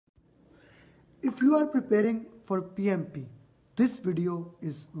If you are preparing for PMP, this video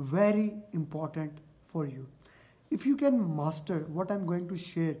is very important for you. If you can master what I'm going to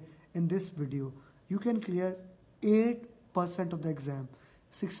share in this video, you can clear 8% of the exam.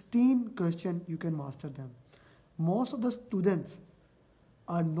 16 questions you can master them. Most of the students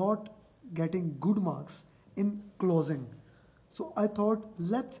are not getting good marks in closing. So I thought,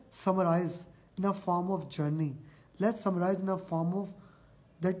 let's summarize in a form of journey. Let's summarize in a form of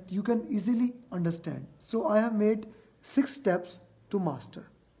that you can easily understand. So I have made 6 steps to master.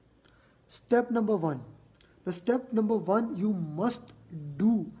 Step number 1. The step number 1 you must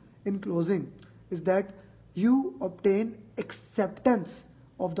do in closing is that you obtain acceptance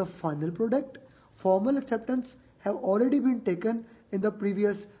of the final product. Formal acceptance have already been taken in the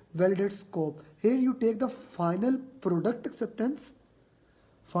previous validated scope. Here you take the final product acceptance.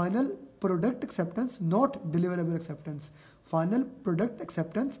 Final product acceptance, not deliverable acceptance. Final product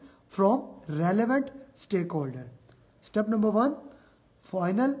acceptance from relevant stakeholder. Step number 1,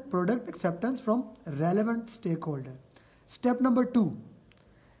 final product acceptance from relevant stakeholder. Step number 2,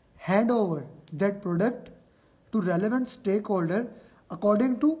 hand over that product to relevant stakeholder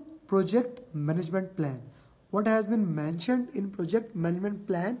according to project management plan. What has been mentioned in project management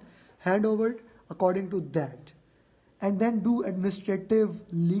plan, hand over according to that. And then do administrative,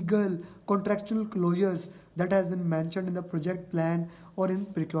 legal, contractual closures that has been mentioned in the project plan or in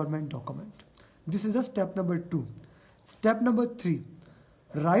procurement document. This is the step number 2. Step number 3,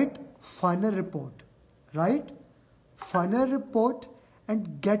 write final report. Write final report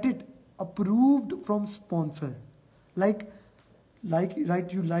and get it approved from sponsor. Like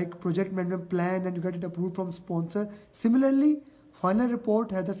project management plan and you get it approved from sponsor. Similarly, final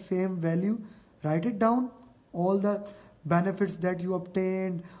report has the same value. Write it down, all the benefits that you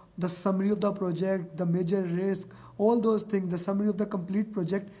obtained, the summary of the project, the major risk, all those things, the summary of the complete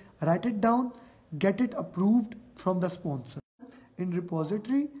project. Write it down, get it approved from the sponsor in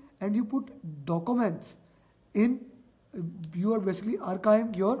repository, and you put documents in. You are basically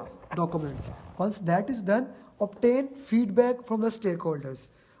archiving your documents. Once that is done, obtain feedback from the stakeholders.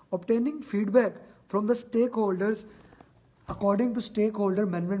 Obtaining feedback from the stakeholders according to stakeholder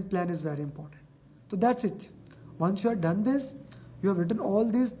management plan is very important. So that's it. Once you have done this, you have written all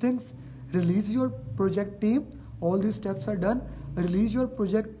these things, release your project team, all these steps are done, release your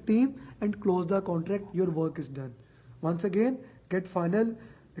project team and close the contract, your work is done. Once again, get final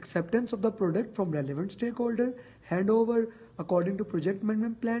acceptance of the product from relevant stakeholder, hand over according to project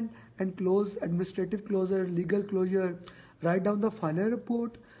management plan and close administrative closure, legal closure, write down the final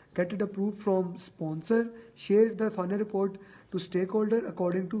report, get it approved from sponsor, share the final report to stakeholder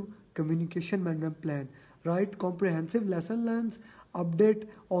according to communication management plan, write comprehensive lesson learns, update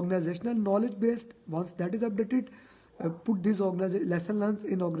organizational knowledge base. Once that is updated, put these lesson learns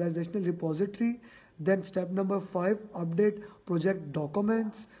in organizational repository. Then step number 5, update project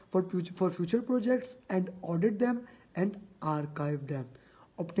documents for future projects and audit them and archive them.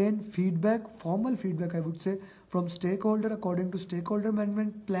 Obtain feedback, formal feedback I would say, from stakeholder according to stakeholder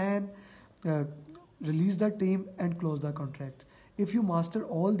management plan, release the team and close the contract. If you master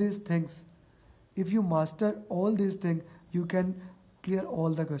all these things, you can clear all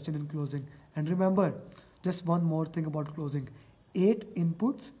the question in closing. And remember, just one more thing about closing. 8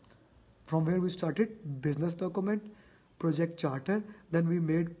 inputs from where we started: business document, project charter, then we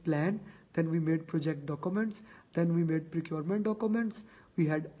made plan, then we made project documents, then we made procurement documents, we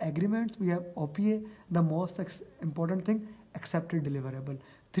had agreements, we have OPA, the most important thing, accepted deliverable.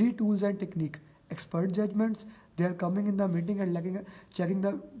 3 tools and technique: expert judgments, they are coming in the meeting and checking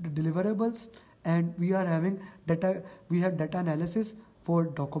the deliverables, and we are having data, we have data analysis for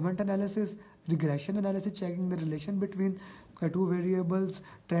document analysis, regression analysis, checking the relation between 2 variables,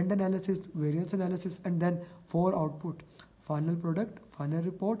 trend analysis, variance analysis, and then 4 output: final product, final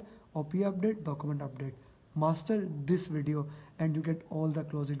report, OP update, document update. Master this video and you get all the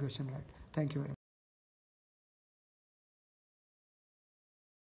closing question right. Thank you very much.